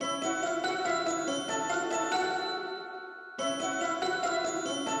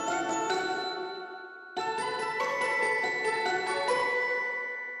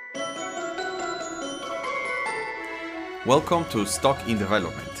Welcome to Stock in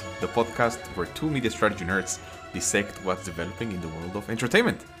Development, the podcast where two media strategy nerds dissect what's developing in the world of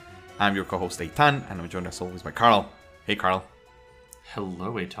entertainment. I'm your co-host Eitan, and I'm joined as always by Carl. Hey Carl.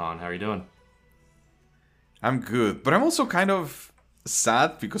 Hello Eitan, how are you doing? I'm good, but I'm also kind of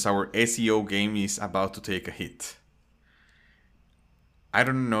sad because our SEO game is about to take a hit. I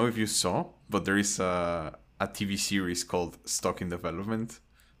don't know if you saw, but there is a TV series called Stock in Development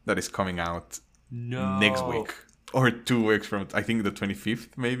that is coming out next week. Or 2 weeks from, I think, the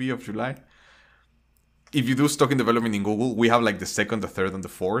 25th, maybe, of July. If you do Stock in Development in Google, we have like the second, the third, and the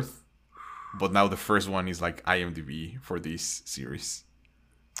fourth. But now the first one is like IMDb for this series.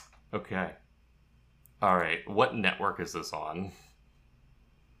 Okay. All right. What network is this on?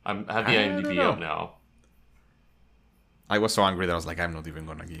 I have the IMDb up now. I was so angry that I was like, I'm not even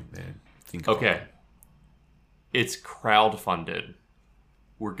going to think about it. Okay. It's crowdfunded.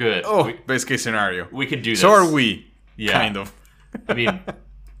 We're good. Oh, best case scenario. We can do this. So are we. Yeah. Kind of. I mean,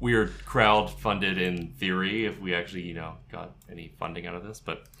 we are crowdfunded in theory if we actually, got any funding out of this.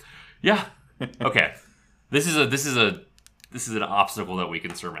 But yeah. Okay. This is an obstacle that we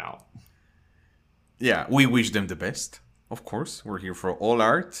can surmount. Yeah, we wish them the best. Of course, we're here for all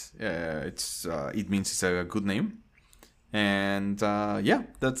art. It means it's a good name. And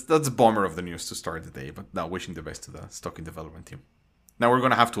that's a bummer of the news to start the day. But now wishing the best to the Stock in Development team. Now we're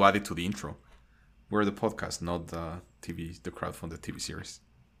going to have to add it to the intro. We're the podcast, not the crowdfunded TV series.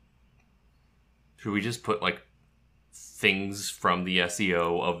 Should we just put like things from the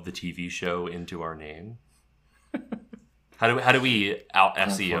SEO of the TV show into our name? How do we out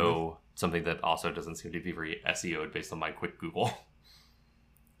SEO something that also doesn't seem to be very SEO'd based on my quick Google?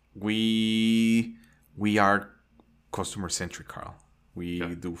 We are customer centric, Carl.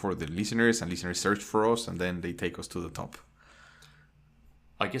 We do for the listeners, and listeners search for us, and then they take us to the top.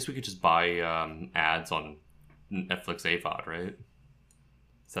 I guess we could just buy ads on Netflix AVOD, right?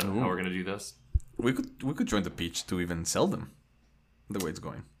 Is that how we're going to do this? We could join the pitch to even sell them, the way it's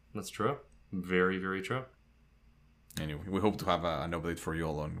going. That's true. Very, very true. Anyway, we hope to have an update for you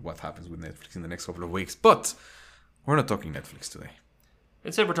all on what happens with Netflix in the next couple of weeks. But we're not talking Netflix today.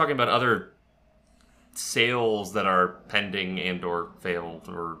 Instead, we're talking about other sales that are pending and or failed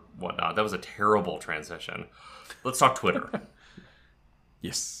or whatnot. That was a terrible transition. Let's talk Twitter.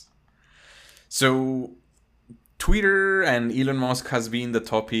 Yes. So, Twitter and Elon Musk has been the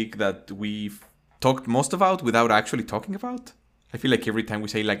topic that we've talked most about without actually talking about. I feel like every time we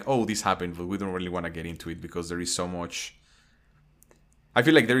say like, oh, this happened, but we don't really want to get into it because there is so much. I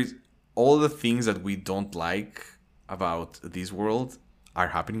feel like there is all the things that we don't like about this world are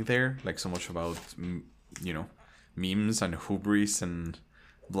happening there. Like so much about, memes and hubris and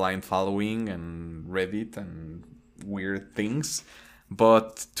blind following and Reddit and weird things.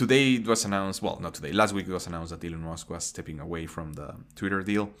 But today it was announced, well, not today, last week it was announced that Elon Musk was stepping away from the Twitter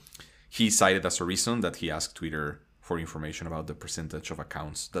deal. He cited as a reason that he asked Twitter for information about the percentage of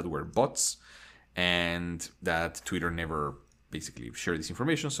accounts that were bots and that Twitter never basically shared this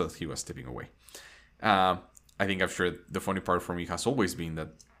information, so that he was stepping away. I think I'm sure the funny part for me has always been that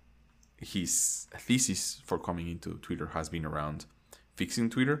his thesis for coming into Twitter has been around fixing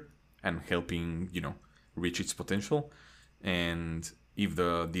Twitter and helping, reach its potential. And if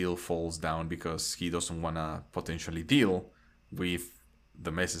the deal falls down because he doesn't want to potentially deal with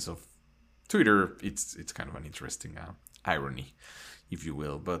the messes of Twitter, it's kind of an interesting irony, if you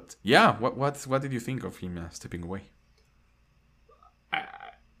will. But yeah, what did you think of him stepping away?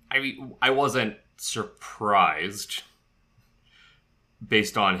 I mean, I wasn't surprised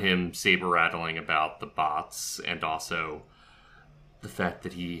based on him saber rattling about the bots and also the fact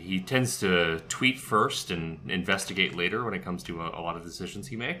that he tends to tweet first and investigate later when it comes to a lot of decisions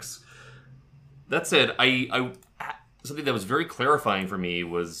he makes. That said, I something that was very clarifying for me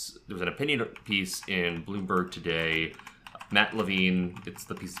was there was an opinion piece in Bloomberg today. Matt Levine, it's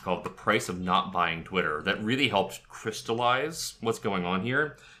the piece called "The Price of Not Buying Twitter," that really helped crystallize what's going on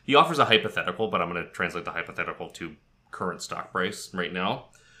here. He offers a hypothetical, but I'm going to translate the hypothetical to current stock price right now.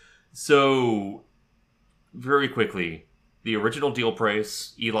 So, very quickly, the original deal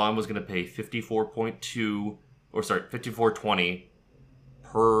price, Elon was going to pay $54.20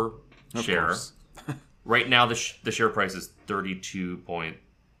 per share. Right now, the share price is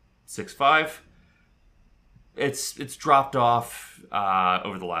 $32.65. It's dropped off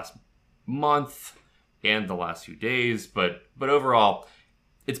over the last month and the last few days, but overall,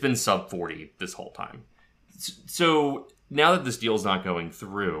 it's been sub 40 this whole time. So now that this deal is not going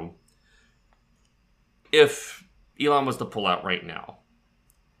through, if Elon was to pull out right now,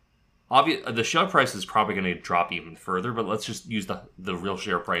 the share price is probably going to drop even further, but let's just use the real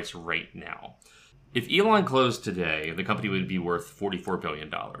share price right now. If Elon closed today, the company would be worth $44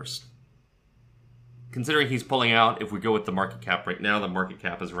 billion. Considering he's pulling out, if we go with the market cap right now, the market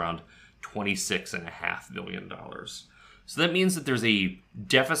cap is around $26.5 billion. So that means that there's a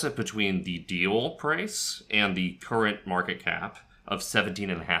deficit between the deal price and the current market cap of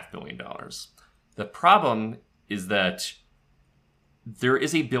 $17.5 billion. The problem is that there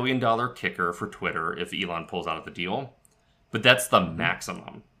is a $1 billion kicker for Twitter if Elon pulls out of the deal, but that's the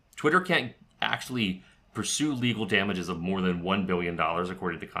maximum. Twitter can't actually pursue legal damages of more than $1 billion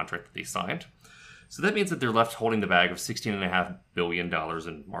according to the contract that they signed. So that means that they're left holding the bag of $16.5 billion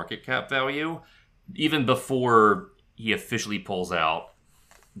in market cap value. Even before he officially pulls out,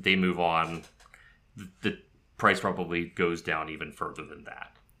 they move on. The price probably goes down even further than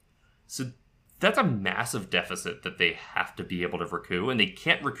that. So that's a massive deficit that they have to be able to recoup, and they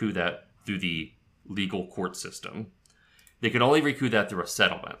can't recoup that through the legal court system. They can only recoup that through a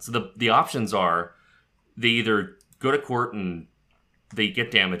settlement. So the options are they either go to court and they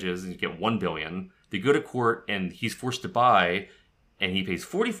get damages and get $1 billion. They go to court and he's forced to buy and he pays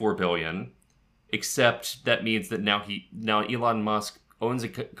 $44 billion, except that means that now Elon Musk owns a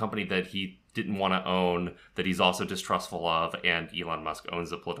company that he didn't want to own, that he's also distrustful of, and Elon Musk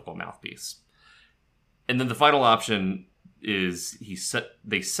owns a political mouthpiece. And then the final option is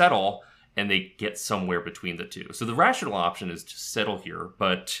they settle and they get somewhere between the two. So the rational option is to settle here,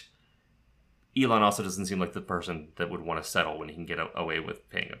 but Elon also doesn't seem like the person that would want to settle when he can get away with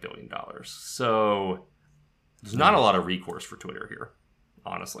paying $1 billion. So there's not a lot of recourse for Twitter here,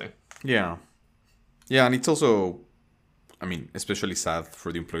 honestly. Yeah. Yeah, and it's also, I mean, especially sad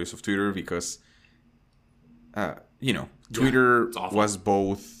for the employees of Twitter because, Twitter was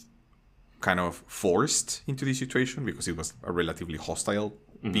both kind of forced into this situation because it was a relatively hostile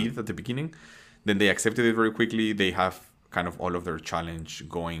bid at the beginning. Then they accepted it very quickly. They have kind of all of their challenge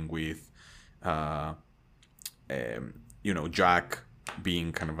going with Jack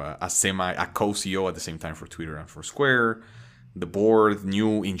being kind of a co-CEO at the same time for Twitter and for Square, the board,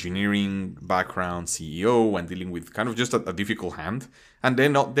 new engineering background CEO, and dealing with kind of just a difficult hand. And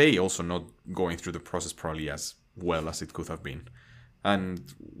then they also not going through the process probably as well as it could have been. And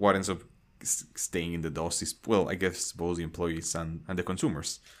what ends up staying in the dust is, well, I guess both the employees and the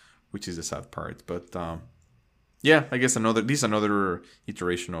consumers, which is the sad part. But yeah, I guess this is another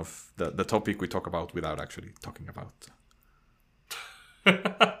iteration of the topic we talk about without actually talking about.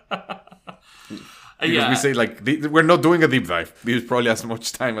 Because we say, like, we're not doing a deep dive. This is probably as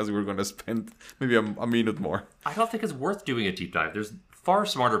much time as we're going to spend, maybe a minute more. I don't think it's worth doing a deep dive. There's far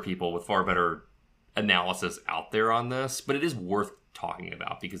smarter people with far better analysis out there on this, but it is worth talking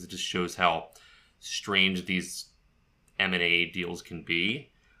about because it just shows how strange these M&A deals can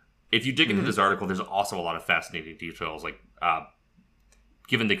be. If you dig into this article, there's also a lot of fascinating details, like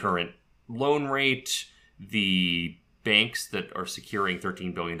given the current loan rate, the banks that are securing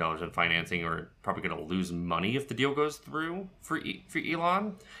 $13 billion in financing are probably going to lose money if the deal goes through for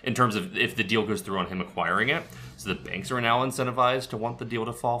Elon, in terms of if the deal goes through on him acquiring it. So the banks are now incentivized to want the deal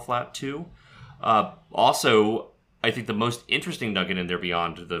to fall flat too. Also, I think the most interesting nugget in there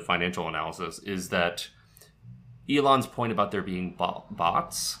beyond the financial analysis is that Elon's point about there being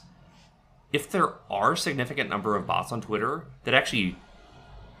bots. If there are a significant number of bots on Twitter, that actually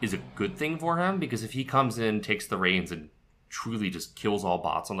is a good thing for him, because if he comes in, takes the reins, and truly just kills all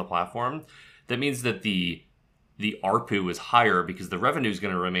bots on the platform, that means that the ARPU is higher because the revenue is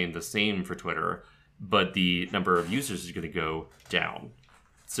going to remain the same for Twitter, but the number of users is going to go down.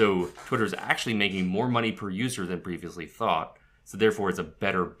 So Twitter is actually making more money per user than previously thought. So therefore, it's a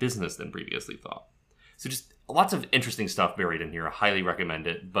better business than previously thought. So just lots of interesting stuff buried in here. I highly recommend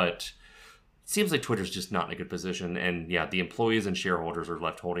it, but it seems like Twitter's just not in a good position. And yeah, the employees and shareholders are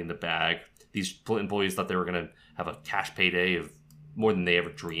left holding the bag. These employees thought they were going to have a cash payday of more than they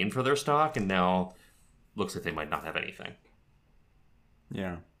ever dreamed for their stock, and now looks like they might not have anything.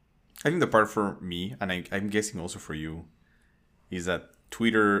 Yeah. I think the part for me, and I'm guessing also for you, is that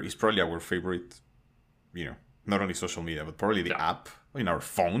Twitter is probably our favorite, not only social media, but probably the app in our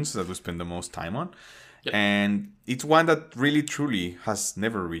phones that we spend the most time on. Yep. And it's one that really, truly has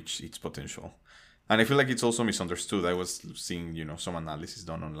never reached its potential. And I feel like it's also misunderstood. I was seeing, some analysis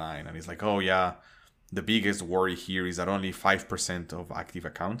done online, and it's like, oh yeah, the biggest worry here is that only 5% of active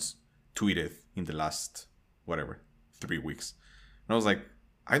accounts tweeted in the last, 3 weeks. And I was like,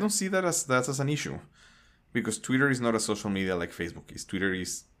 I don't see that as an issue. Because Twitter is not a social media like Facebook is. Twitter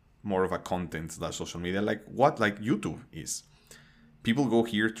is more of a content than social media like YouTube is. People go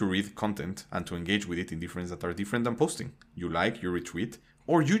here to read content and to engage with it in different that are different than posting. You like, you retweet,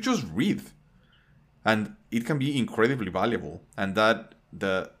 or you just read. And it can be incredibly valuable. And that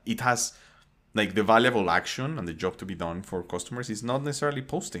it has like the valuable action and the job to be done for customers is not necessarily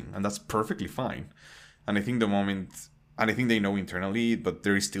posting, and that's perfectly fine. And I think I think they know internally, but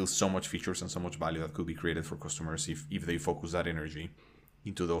there is still so much features and so much value that could be created for customers if they focus that energy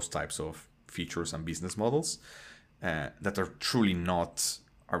into those types of features and business models that are truly not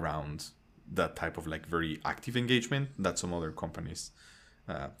around that type of like very active engagement that some other companies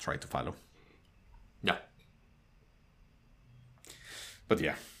try to follow. Yeah. But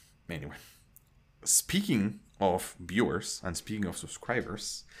yeah, anyway. Speaking of viewers and speaking of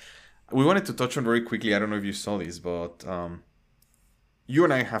subscribers, we wanted to touch on very quickly. I don't know if you saw this, but you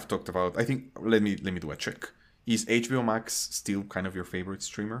and I have talked about. I think let me do a check. Is HBO Max still kind of your favorite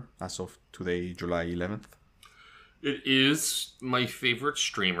streamer as of today, July 11th? It is my favorite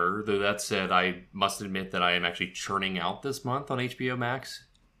streamer, though that said, I must admit that I am actually churning out this month on HBO Max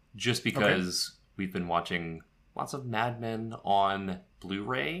just because we've been watching lots of Mad Men on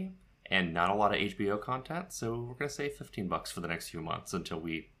Blu-ray and not a lot of HBO content, so we're going to save $15 for the next few months until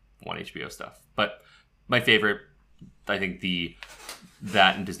we want HBO stuff. But my favorite, I think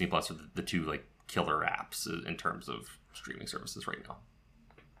that and Disney Plus are the two like killer apps in terms of streaming services right now.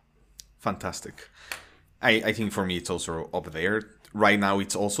 Fantastic. I think for me it's also up there. Right now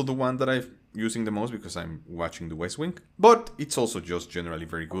it's also the one that I'm using the most because I'm watching The West Wing. But it's also just generally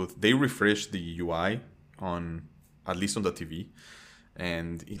very good. They refreshed the UI on at least on the TV,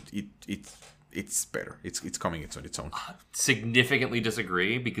 and it's better. It's coming on its own. Significantly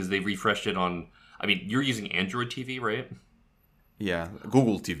disagree because they refreshed it on. I mean, you're using Android TV, right? Yeah,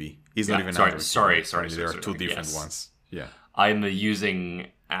 Google TV is not even Android. Sorry. There are two different ones. Yeah, I'm using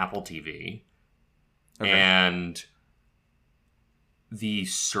Apple TV. Okay. And the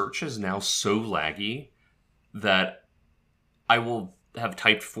search is now so laggy that I will have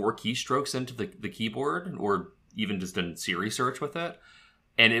typed 4 keystrokes into the keyboard or even just a Siri search with it,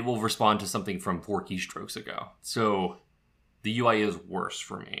 and it will respond to something from 4 keystrokes ago. So the UI is worse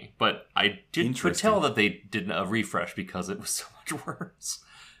for me. But I could tell that they did a refresh because it was so much worse.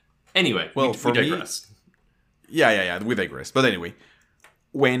 Anyway, we digress. We digress. But anyway,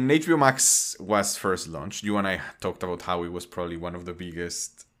 when HBO Max was first launched, you and I talked about how it was probably one of the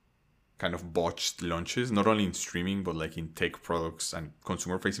biggest kind of botched launches, not only in streaming, but like in tech products and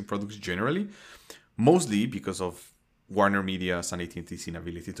consumer-facing products generally, mostly because of Warner Media's and AT&T's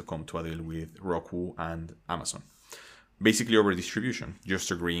inability to come to a deal with Roku and Amazon. Basically over distribution,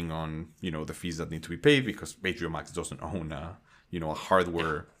 just agreeing on, the fees that need to be paid because HBO Max doesn't own a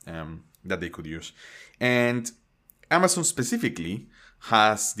hardware that they could use. And Amazon specifically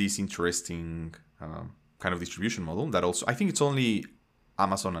has this interesting kind of distribution model that also, I think it's only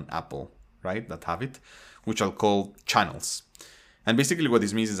Amazon and Apple, right, that have it, which I'll call channels. And basically what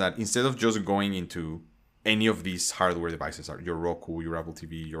this means is that instead of just going into any of these hardware devices, your Roku, your Apple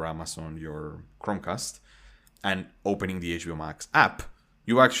TV, your Amazon, your Chromecast, and opening the HBO Max app,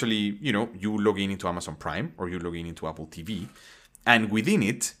 you actually, you log in into Amazon Prime or you log in into Apple TV. And within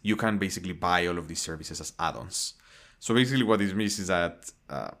it, you can basically buy all of these services as add-ons. So basically what this means is that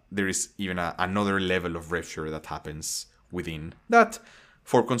there is even another level of rev share that happens within that.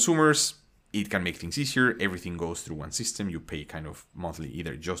 For consumers, it can make things easier. Everything goes through one system. You pay kind of monthly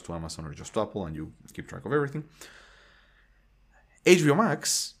either just to Amazon or just to Apple, and you keep track of everything. HBO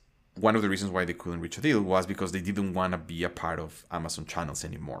Max, one of the reasons why they couldn't reach a deal was because they didn't want to be a part of Amazon channels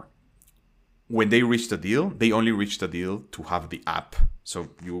anymore. When they reached a deal, they only reached a deal to have the app. So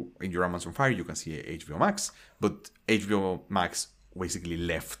you in your Amazon Fire, you can see HBO Max, but HBO Max basically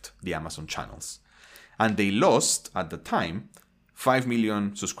left the Amazon channels. And they lost, at the time, 5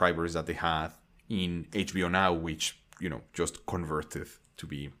 million subscribers that they had in HBO Now, which, just converted to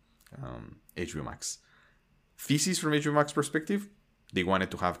be HBO Max. Thesis from HBO Max perspective, they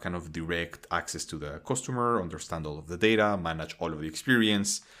wanted to have kind of direct access to the customer, understand all of the data, manage all of the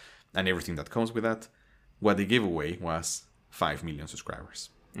experience, and everything that comes with that. What they gave away was 5 million subscribers.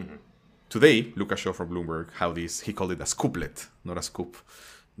 Mm-hmm. Today, Lucas Shaw from Bloomberg, he called it a scooplet, not a scoop,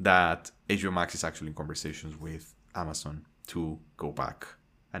 that HBO Max is actually in conversations with Amazon to go back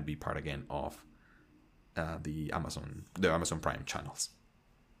and be part again of the Amazon Prime channels.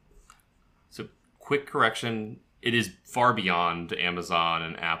 So, quick correction. It is far beyond Amazon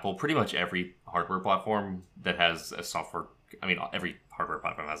and Apple. Pretty much every hardware platform that has a software... every hardware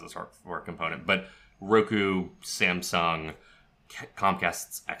platform has a software component, but Roku, Samsung,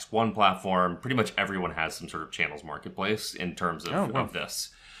 Comcast's X1 platform, pretty much everyone has some sort of channels marketplace in terms of this.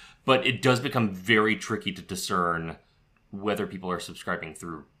 But it does become very tricky to discern whether people are subscribing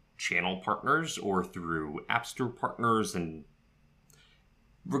through channel partners or through App Store partners. And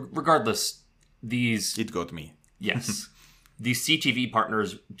regardless, these... It got me. Yes. these CTV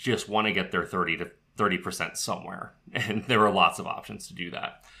partners just want to get their 30% somewhere. And there are lots of options to do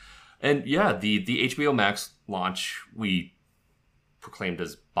that. And yeah, the HBO Max launch we proclaimed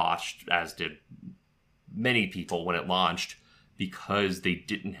as botched, as did many people when it launched, because they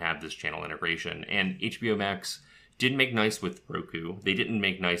didn't have this channel integration. And HBO Max didn't make nice with Roku. They didn't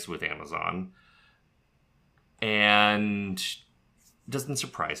make nice with Amazon. And it doesn't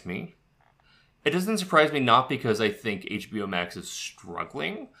surprise me. It doesn't surprise me not because I think HBO Max is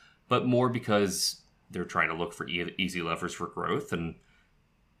struggling, but more because they're trying to look for easy levers for growth. And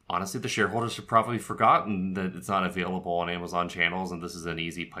honestly, the shareholders have probably forgotten that it's not available on Amazon channels, and this is an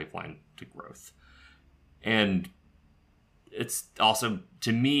easy pipeline to growth. And it's also,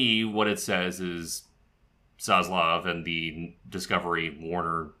 to me, what it says is Zaslav and the Discovery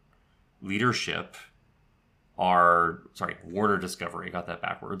Warner leadership Warner Discovery, got that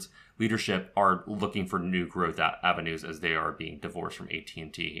backwards, leadership are looking for new growth avenues as they are being divorced from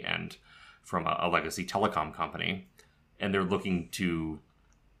AT&T and from a legacy telecom company. And they're looking to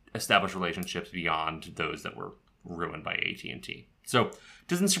establish relationships beyond those that were ruined by AT&T. So it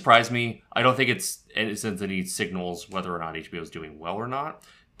doesn't surprise me. I don't think it's sends any signals whether or not HBO is doing well or not,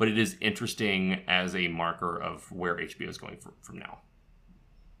 but it is interesting as a marker of where HBO is going from now.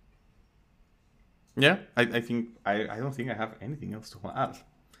 Yeah, I think I don't think I have anything else to add.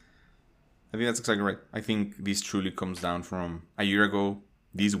 I think that's exactly right. I think this truly comes down from a year ago,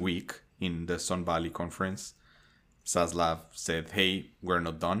 this week, in the Sun Valley conference. Zaslav said, hey, we're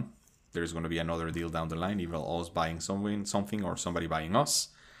not done. There's going to be another deal down the line, either us buying something or somebody buying us.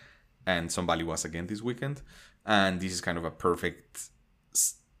 And Sun Valley was again this weekend. And this is kind of a perfect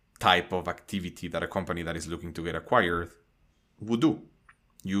type of activity that a company that is looking to get acquired would do.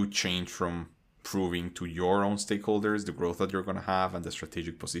 You change from proving to your own stakeholders the growth that you're going to have and the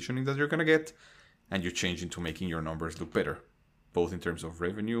strategic positioning that you're going to get, and you change into making your numbers look better, both in terms of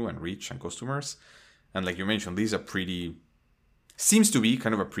revenue and reach and customers. And like you mentioned, these are seems to be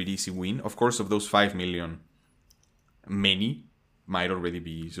kind of a pretty easy win. Of course, of those 5 million, many might already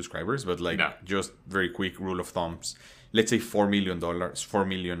be subscribers, but just very quick rule of thumbs. Let's say $4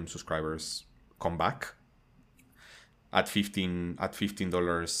 million subscribers come back. At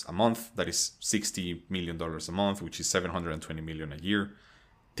 $15 a month, that is $60 million a month, which is $720 million a year.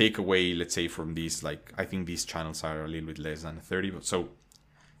 Take away, let's say, from these, I think these channels are a little bit less than 30, so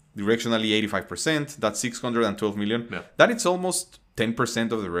directionally 85%, that's $612 million. Yeah. That is almost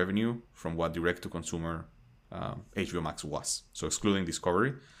 10% of the revenue from what direct-to-consumer HBO Max was. So excluding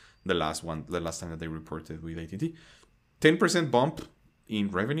Discovery, the last time that they reported with AT&T. 10% bump in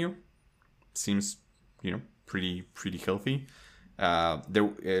revenue seems, pretty healthy.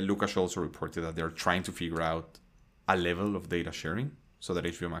 Lucas also reported that they're trying to figure out a level of data sharing so that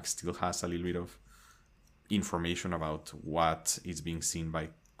HBO Max still has a little bit of information about what is being seen by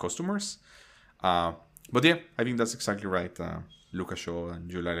customers. But yeah, I think that's exactly right. Lucas Shaw and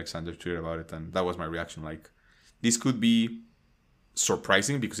Julia Alexander tweeted about it, and that was my reaction. This could be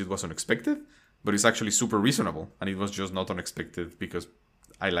surprising because it was unexpected, but it's actually super reasonable, and it was just not unexpected because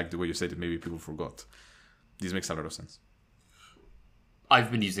I like the way you said it. Maybe people forgot. This makes a lot of sense. I've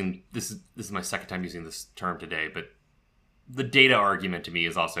been using this is my second time using this term today, but the data argument to me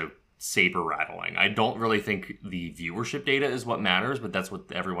is also saber rattling. I don't really think the viewership data is what matters, but that's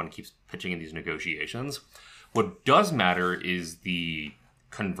what everyone keeps pitching in these negotiations. What does matter is the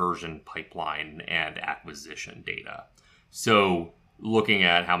conversion pipeline and acquisition data. So looking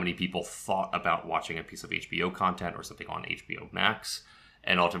at how many people thought about watching a piece of HBO content or something on HBO Max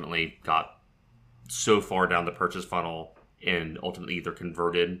and ultimately got so far down the purchase funnel and ultimately either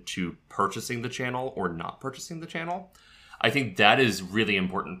converted to purchasing the channel or not purchasing the channel. I think that is really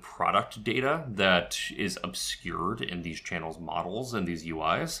important product data that is obscured in these channels models and these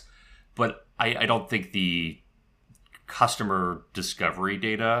UIs. But I don't think the customer discovery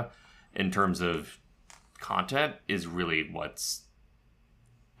data in terms of content is really what's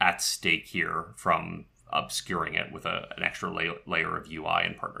at stake here from obscuring it with an extra layer of UI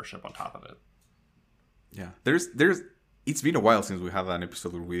and partnership on top of it. Yeah, there's. It's been a while since we had an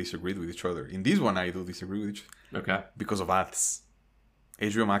episode where we disagreed with each other. In this one, I do disagree with each other. Okay. Because of ads.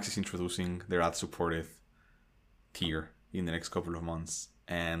 HBO Max is introducing their ad-supported tier in the next couple of months,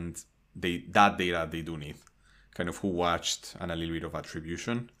 and that data they do need. Kind of who watched and a little bit of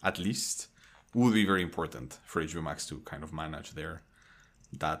attribution, at least, would be very important for HBO Max to kind of manage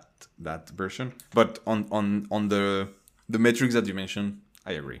that version. But on the metrics that you mentioned,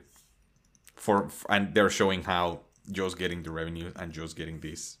 I agree. And they're showing how just getting the revenue and just getting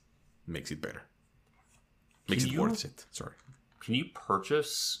this makes it better. Makes it worth it. Sorry. Can you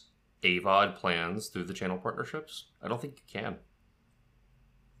purchase AVOD plans through the channel partnerships? I don't think you can.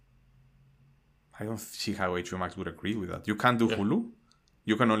 I don't see how HBO Max would agree with that. You can't do Yeah. Hulu?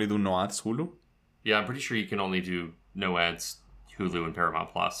 You can only do no ads Hulu? Yeah, I'm pretty sure you can only do no ads Hulu and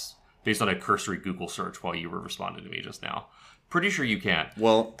Paramount Plus based on a cursory Google search while you were responding to me just now. Pretty sure you can.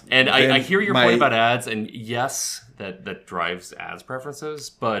 Well, And I then hear your my- point about ads, and yes, that drives ads preferences,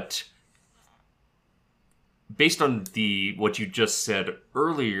 but based on what you just said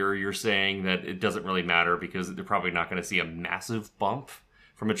earlier, you're saying that it doesn't really matter because they're probably not going to see a massive bump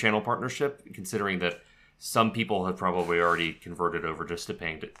from a channel partnership, considering that some people have probably already converted over just to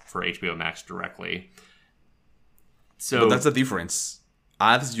paying for HBO Max directly. So But that's the difference.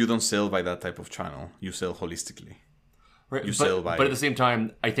 Ads you don't sell by that type of channel. You sell holistically. right, you sell by- but at the same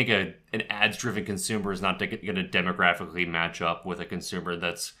time, I think an ads-driven consumer is not going to demographically match up with a consumer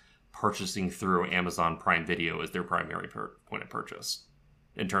that's purchasing through Amazon Prime Video as their primary point of purchase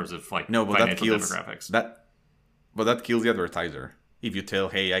in terms of like No, but that financial kills demographics. But that kills the advertiser. If you tell,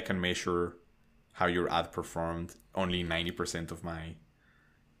 hey, I can measure how your ad performed only 90% of my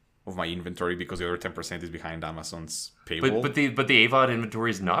inventory because the other 10% is behind Amazon's paywall. But the AVOD inventory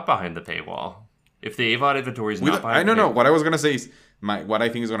is not behind the paywall. If the AVOD inventory is not behind I don't the know. paywall, What I was gonna say is what I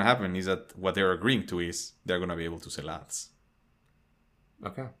think is gonna happen is that what they're agreeing to is they're gonna be able to sell ads.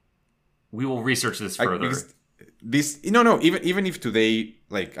 okay, we will research this further. Because this even if today,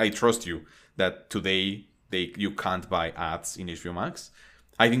 like, I trust you that today you can't buy ads in HBO Max.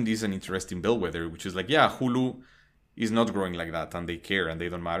 I think this is an interesting bellwether, which is like, yeah, Hulu is not growing like that, and they care and they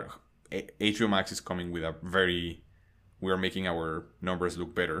don't matter. HBO Max is coming with we are making our numbers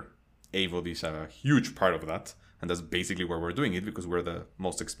look better. AVOD is a huge part of that, and that's basically where we're doing it because we're the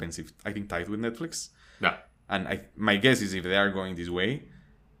most expensive, I think, tied with Netflix. Yeah. And my guess is if they are going this way,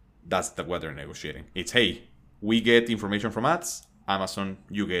 that's what they're negotiating. It's, hey, we get information from ads. Amazon,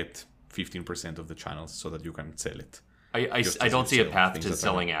 you get 15% of the channels so that you can sell it. I Just don't as see a sell path things to that are-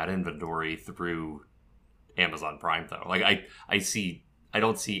 selling ad inventory through Amazon Prime though. Like I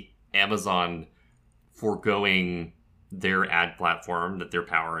don't see Amazon foregoing their ad platform that they're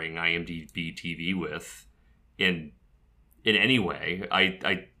powering IMDb TV with in any way. I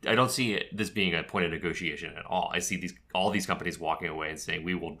don't see this being a point of negotiation at all. I see all these companies walking away and saying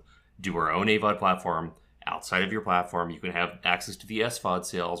we will do our own AVOD platform outside of your platform. You can have access to the SVOD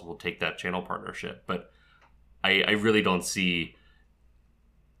sales. We'll take that channel partnership, but I really don't see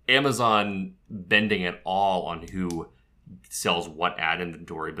Amazon bending at all on who sells what ad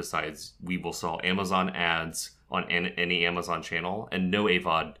inventory besides we will sell Amazon ads on any Amazon channel, and no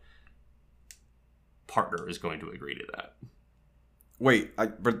AVOD partner is going to agree to that. Wait,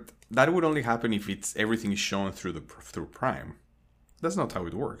 but that would only happen if everything is shown through Prime. That's not how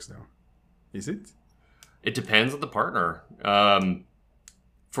it works, though. Is it? It depends on the partner.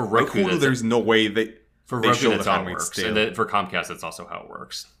 For Like Roku, Hulu, there's no way they Roku, show that's The how it Handmaid's works. Tale. And then for Comcast, that's also how it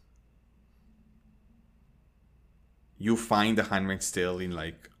works. You find The Handmaid's Tale in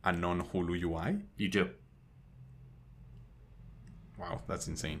like a non-Hulu UI? You do. Wow, that's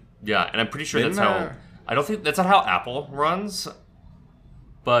insane. Yeah, and I'm pretty sure Then, that's how... I don't think... That's not how Apple runs,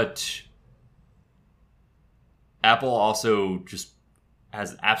 but Apple also just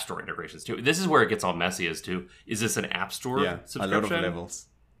has App Store integrations too. This is where it gets all messy as to, is this an App Store Yeah, a subscription? lot of levels.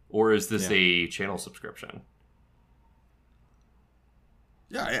 Or is this Yeah. a channel subscription?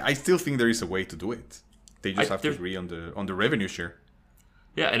 Yeah, I still think there is a way to do it. They just have to there's- agree on the revenue share.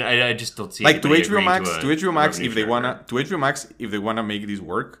 Yeah, and I just don't see Like to anybody HBO agreeing Max, a to HBO Max, revenue if they share wanna, here. to HBO Max, if they wanna make this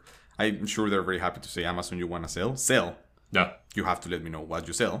work, I'm sure they're very happy to say, Amazon, you wanna sell. No. You have to let me know what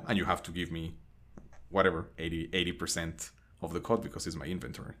you sell, and you have to give me whatever 80% of the cut because it's my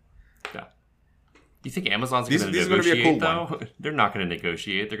inventory. Yeah. You think Amazon's This- going to this is gonna be a negotiate, cool though? They're not going to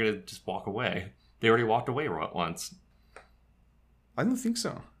negotiate. They're going to just walk away. They already walked away once. I don't think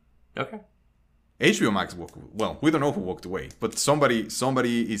so. Okay. HBO Max walked. Well, we don't know who walked away, but somebody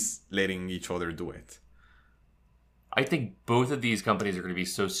is letting each other do it. I think both of these companies are going to be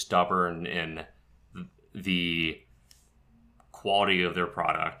so stubborn in the quality of their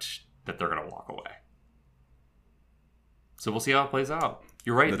product that they're going to walk away. So we'll see how it plays out.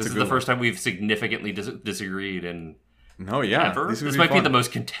 You're right. That's This a is the good first time we've significantly disagreed in No, yeah, ever. This would might be fun. the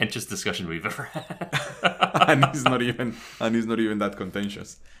most contentious discussion we've ever had. and it's not even that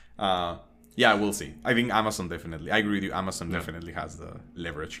contentious. Yeah, we'll see. I think Amazon definitely. I agree with you. Amazon definitely has the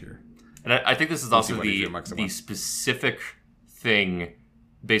leverage here. And I think this is see also what HBO Max the wants. specific thing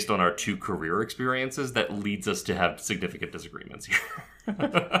based on our two career experiences that leads us to have significant disagreements here.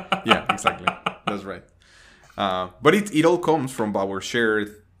 Yeah, exactly. That's right. But it all comes from our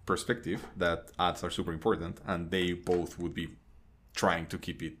shared perspective that ads are super important, and they both would be trying to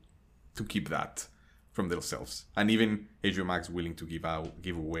keep it to keep that from themselves. And even HBO Max willing to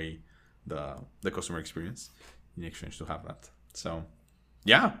give away the customer experience in exchange to have that. So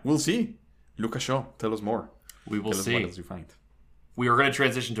yeah, we'll see. Lucas Shaw, tell us more. We will see. What else you find. We are going to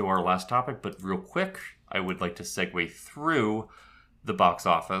transition to our last topic, but real quick, I would like to segue through the box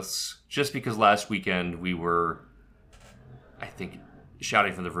office, just because last weekend we were, I think,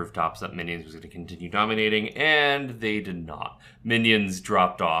 shouting from the rooftops that Minions was going to continue dominating, and they did not. Minions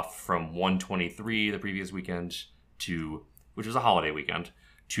dropped off from 123 the previous weekend to, which was a holiday weekend,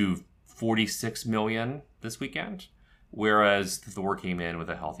 to 46 million this weekend, whereas Thor came in with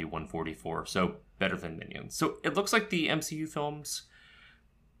a healthy 144, so better than Minions. So it looks like the MCU films,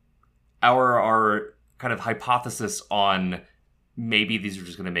 our kind of hypothesis on maybe these are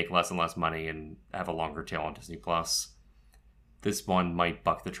just going to make less and less money and have a longer tail on Disney Plus. This one might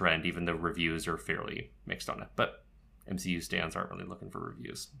buck the trend, even though reviews are fairly mixed on it. But MCU stands aren't really looking for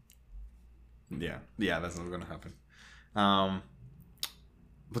reviews. Yeah, that's not going to happen.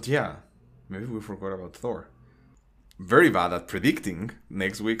 But yeah, maybe we forgot about Thor. Very bad at predicting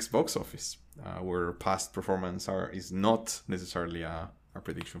next week's box office. Where past performance is not necessarily a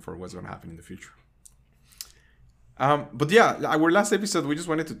prediction for what's going to happen in the future. But yeah, our last episode, we just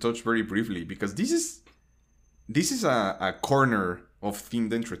wanted to touch very briefly because this is a corner of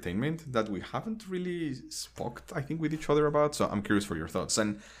themed entertainment that we haven't really spoke, I think, with each other about. So I'm curious for your thoughts.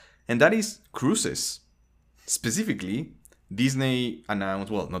 And that is cruises. Specifically, Disney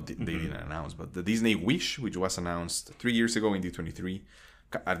announced, well, not they didn't announce, but the Disney Wish, which was announced 3 years ago in D23,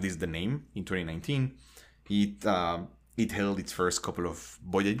 at least the name, in 2019, it held its first couple of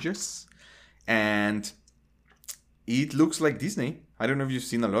voyages. And it looks like Disney. I don't know if you've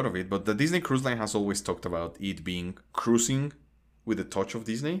seen a lot of it, but the Disney Cruise Line has always talked about it being cruising with a touch of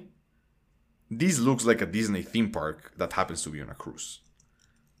Disney. This looks like a Disney theme park that happens to be on a cruise.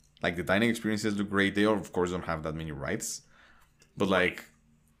 Like, the dining experiences look great. They, of course, don't have that many rides. But, like,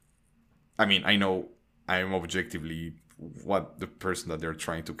 I mean, I know I'm objectively what the person that they're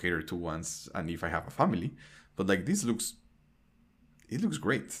trying to cater to wants, and if I have a family. But, like, it looks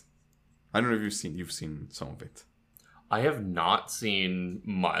great. I don't know if you've seen some of it. I have not seen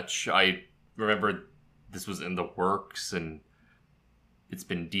much. I remember this was in the works and it's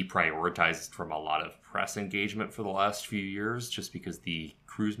been deprioritized from a lot of press engagement for the last few years just because the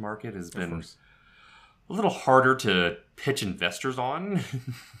cruise market has been a little harder to pitch investors on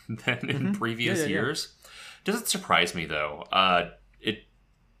than in previous years. Doesn't surprise me, though.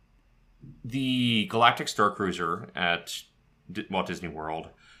 The Galactic Star Cruiser at Walt Disney World,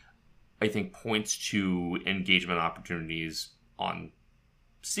 I think, points to engagement opportunities on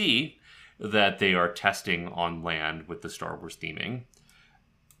sea that they are testing on land with the Star Wars theming.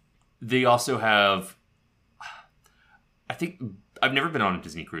 They also have, I think, I've never been on a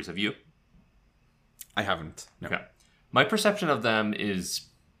Disney cruise. Have you? I haven't. No. Okay. My perception of them is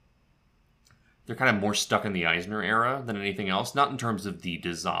they're kind of more stuck in the Eisner era than anything else. Not in terms of the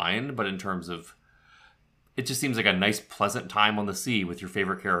design, but in terms of it just seems like a nice, pleasant time on the sea with your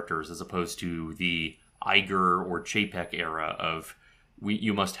favorite characters, as opposed to the Iger or Chapek era of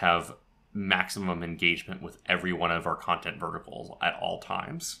you must have maximum engagement with every one of our content verticals at all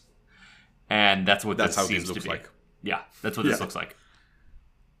times. And that's what this seems to be. Like. Yeah, that's what this looks like.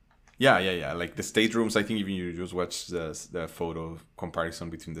 Yeah. Like the staterooms, I think even you just watch the photo comparison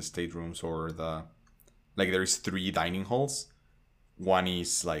between the staterooms or there is 3 dining halls. One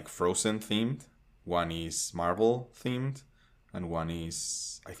is like Frozen themed. One is Marvel themed, and one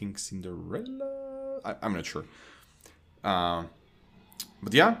is, I think, Cinderella. I'm not sure. But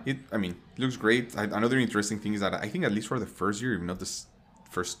yeah, it looks great. Another interesting thing is that I think at least for the first year, if not the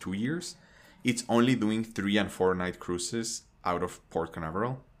first 2 years, it's only doing 3 and 4 night cruises out of Port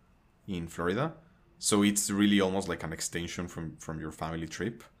Canaveral in Florida. So it's really almost like an extension from your family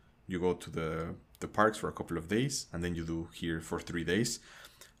trip. You go to the parks for a couple of days, and then you do here for 3 days.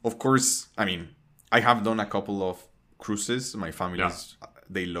 Of course, I have done a couple of cruises. My family,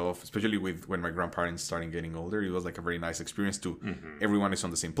 they love, especially when my grandparents started getting older. It was like a very nice experience to everyone is on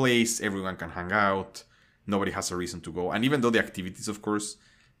the same place. Everyone can hang out. Nobody has a reason to go. And even though the activities, of course,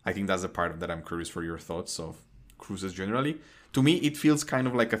 I think that's the part that I'm curious for your thoughts of cruises generally. To me, it feels kind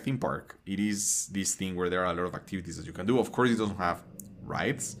of like a theme park. It is this thing where there are a lot of activities that you can do. Of course, it doesn't have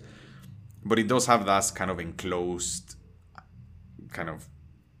rides, but it does have that kind of enclosed kind of,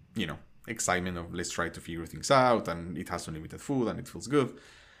 excitement of let's try to figure things out, and it has unlimited food and it feels good.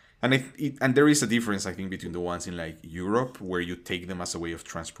 And and there is a difference, I think, between the ones in like Europe where you take them as a way of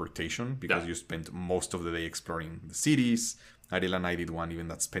transportation because you spend most of the day exploring the cities. Ariel and I did one even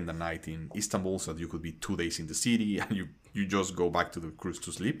that spent a night in Istanbul, so that you could be 2 days in the city and you just go back to the cruise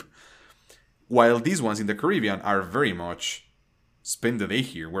to sleep. While these ones in the Caribbean are very much spend the day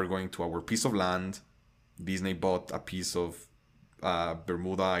here. We're going to our piece of land. Disney bought a piece of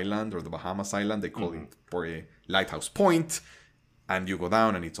Bermuda Island or the Bahamas Island. They call it for a Lighthouse Point. And you go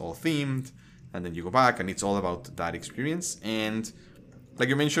down and it's all themed. And then you go back and it's all about that experience. And like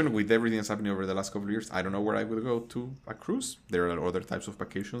you mentioned, with everything that's happening over the last couple of years, I don't know where I would go to a cruise. There are other types of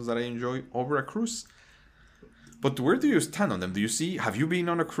vacations that I enjoy over a cruise. But where do you stand on them? Have you been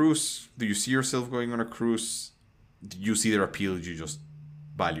on a cruise? Do you see yourself going on a cruise? Do you see their appeal? Do you just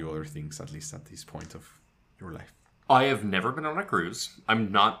value other things, at least at this point of your life? I have never been on a cruise.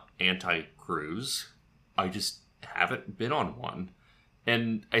 I'm not anti-cruise. I just haven't been on one.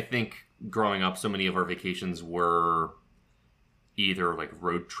 And I think growing up, so many of our vacations were either like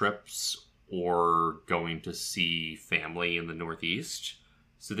road trips or going to see family in the Northeast.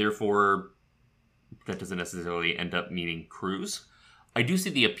 So therefore, that doesn't necessarily end up meaning cruise. I do see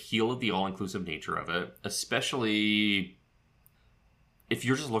the appeal of the all-inclusive nature of it, especially if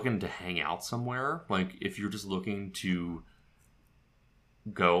you're just looking to hang out somewhere. Like, if you're just looking to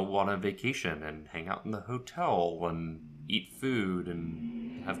go on a vacation and hang out in the hotel and eat food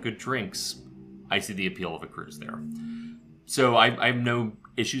and have good drinks, I see the appeal of a cruise there. So I have no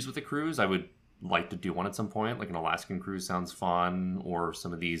issues with a cruise. I would like to do one at some point. Like an Alaskan cruise sounds fun, or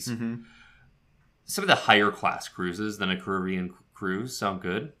some of these... Some of the higher class cruises than a Caribbean cruise sound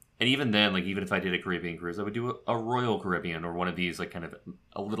good. And even then, like, even if I did a Caribbean cruise, I would do a Royal Caribbean or one of these, like, kind of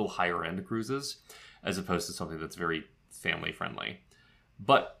a little higher end cruises, as opposed to something that's very family friendly.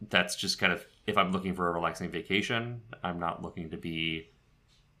 But that's just kind of, if I'm looking for a relaxing vacation, I'm not looking to be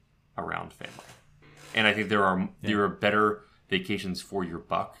around family. And I think there are better vacations for your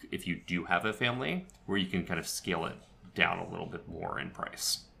buck if you do have a family, where you can kind of scale it down a little bit more in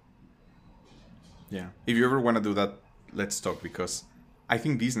price. Yeah. If you ever want to do that, let's talk, because I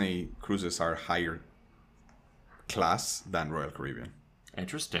think Disney cruises are higher class than Royal Caribbean.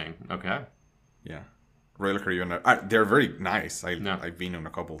 Interesting. Okay. Yeah. Royal Caribbean, they're very nice. I've been on a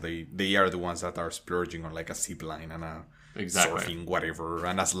couple. They are the ones that are splurging on like a zip line and a surfing, whatever,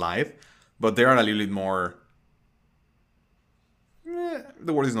 and a slide. But they are a little bit more...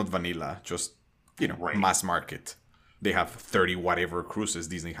 the word is not vanilla, just, mass market. They have 30 whatever cruises.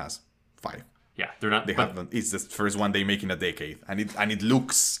 Disney has 5. Yeah, they're not. It's the first one they make in a decade, and it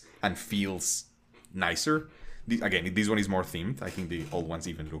looks and feels nicer. This one is more themed. I think the old ones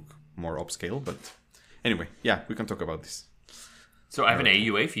even look more upscale. But anyway, yeah, we can talk about this. So I have an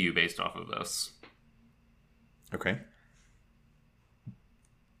AUA for you based off of this. Okay.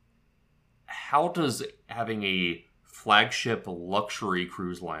 How does having a flagship luxury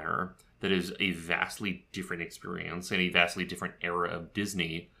cruise liner that is a vastly different experience and a vastly different era of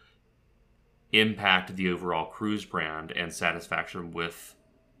Disney impact the overall cruise brand and satisfaction with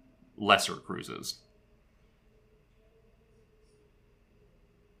lesser cruises?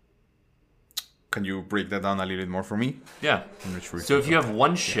 Can you break that down a little bit more for me? Yeah. I'm not sure. So if you have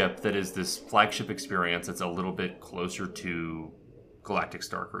one ship that is this flagship experience, it's a little bit closer to Galactic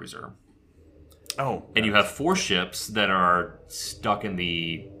Star Cruiser. Oh. And you have 4 ships that are stuck in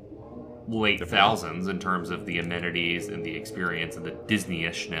the late thousands in terms of the amenities and the experience and the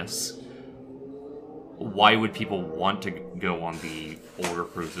Disney-ishness. Why would people want to go on the older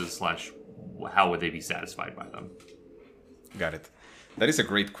cruises / how would they be satisfied by them? Got it. That is a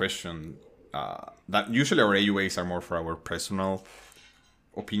great question. That usually our AUAs are more for our personal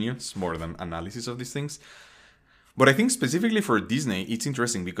opinions more than analysis of these things. But I think specifically for Disney, it's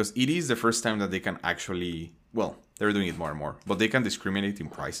interesting because it is the first time that they can actually, well, they're doing it more and more, but they can discriminate in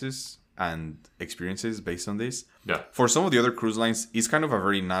prices and experiences based on this. Yeah. For some of the other cruise lines, it's kind of a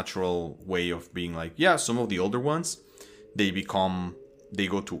very natural way of being like, yeah, some of the older ones, they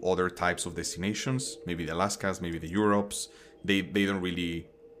go to other types of destinations, maybe the Alaskas, maybe the Europes.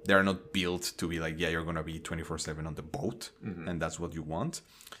 They're not built to be like, yeah, you're going to be 24/7 on the boat, and that's what you want.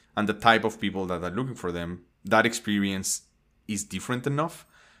 And the type of people that are looking for them, that experience is different enough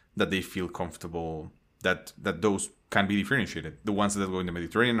that they feel comfortable that those can be differentiated. The ones that go in the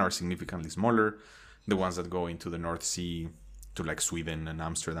Mediterranean are significantly smaller. The ones that go into the North Sea to like Sweden and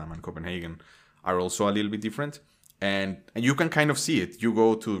Amsterdam and Copenhagen are also a little bit different. And you can kind of see it. You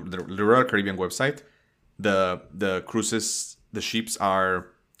go to the Royal Caribbean website, the cruises, the ships are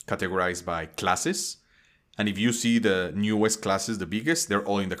categorized by classes. And if you see the newest classes, the biggest, they're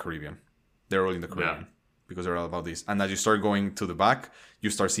all in the Caribbean. Yeah. Because they're all about this. And as you start going to the back, you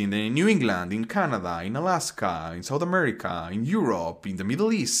start seeing them in New England, in Canada, in Alaska, in South America, in Europe, in the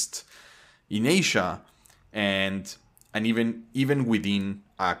Middle East, in Asia, and even within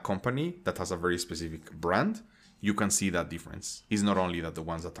a company that has a very specific brand, you can see that difference. It's not only that the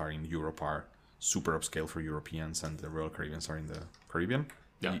ones that are in Europe are super upscale for Europeans and the Royal Caribbeans are in the Caribbean.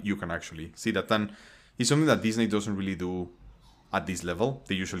 Yeah. You can actually see that. Then it's something that Disney doesn't really do at this level.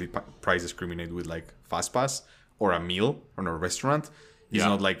 They usually price discriminate with like fast pass or a meal or a restaurant. It's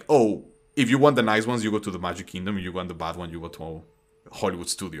not like, oh, if you want the nice ones, you go to the Magic Kingdom. If you want the bad one, you go to Hollywood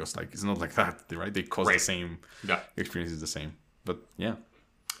Studios. Like, it's not like that, right? They cost the same. Yeah. Experience is the same. But yeah,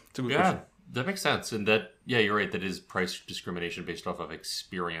 it's a good Yeah, question. that makes sense. And that, yeah, you're right. That is price discrimination based off of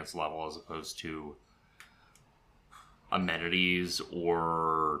experience level as opposed to amenities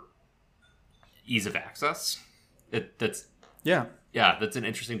or ease of access. That's an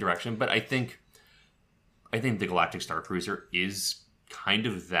interesting direction. But I think the Galactic Star Cruiser is kind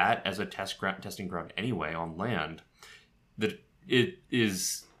of that as a testing ground anyway on land. That it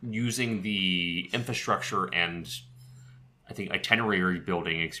is using the infrastructure and I think itinerary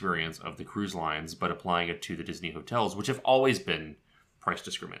building experience of the cruise lines, but applying it to the Disney hotels, which have always been price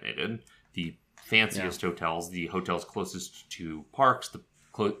discriminated. The fanciest hotels, the hotels closest to parks, the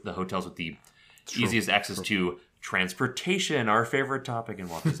hotels with the easiest access to transportation, our favorite topic in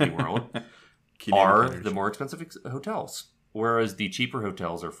Walt Disney World, are the more expensive hotels. Whereas the cheaper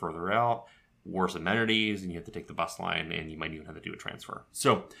hotels are further out, worse amenities, and you have to take the bus line, and you might even have to do a transfer.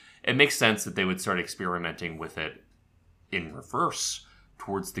 So it makes sense that they would start experimenting with it in reverse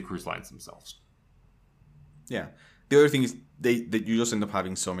towards the cruise lines themselves. Yeah. The other thing is that you just end up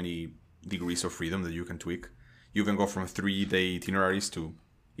having so many degrees of freedom that you can tweak. You can go from 3-day itineraries to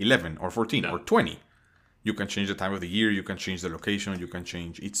 11 or 14 or 20. You can change the time of the year. You can change the location. You can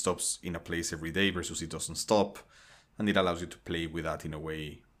change it stops in a place every day versus it doesn't stop. And it allows you to play with that in a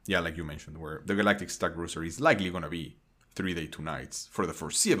way, like you mentioned, where the Galactic Star Cruiser is likely going to be 3-day, 2 nights for the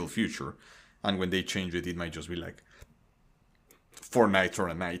foreseeable future. And when they change it, it might just be like 4 nights or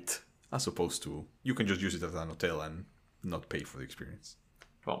a night, as opposed to you can just use it as an hotel and not pay for the experience.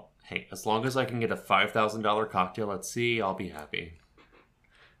 Well, hey, as long as I can get a $5,000 cocktail at sea, I'll be happy.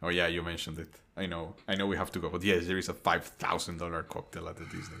 Oh yeah, you mentioned it. I know we have to go, but yes, there is a $5,000 cocktail at the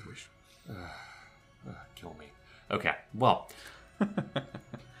Disney Wish. Kill me. Okay, well,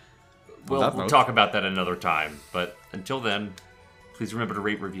 we'll talk about that another time. But until then, please remember to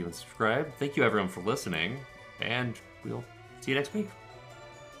rate, review, and subscribe. Thank you, everyone, for listening, and we'll see you next week.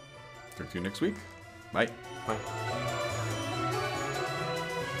 Talk to you next week. Bye. Bye.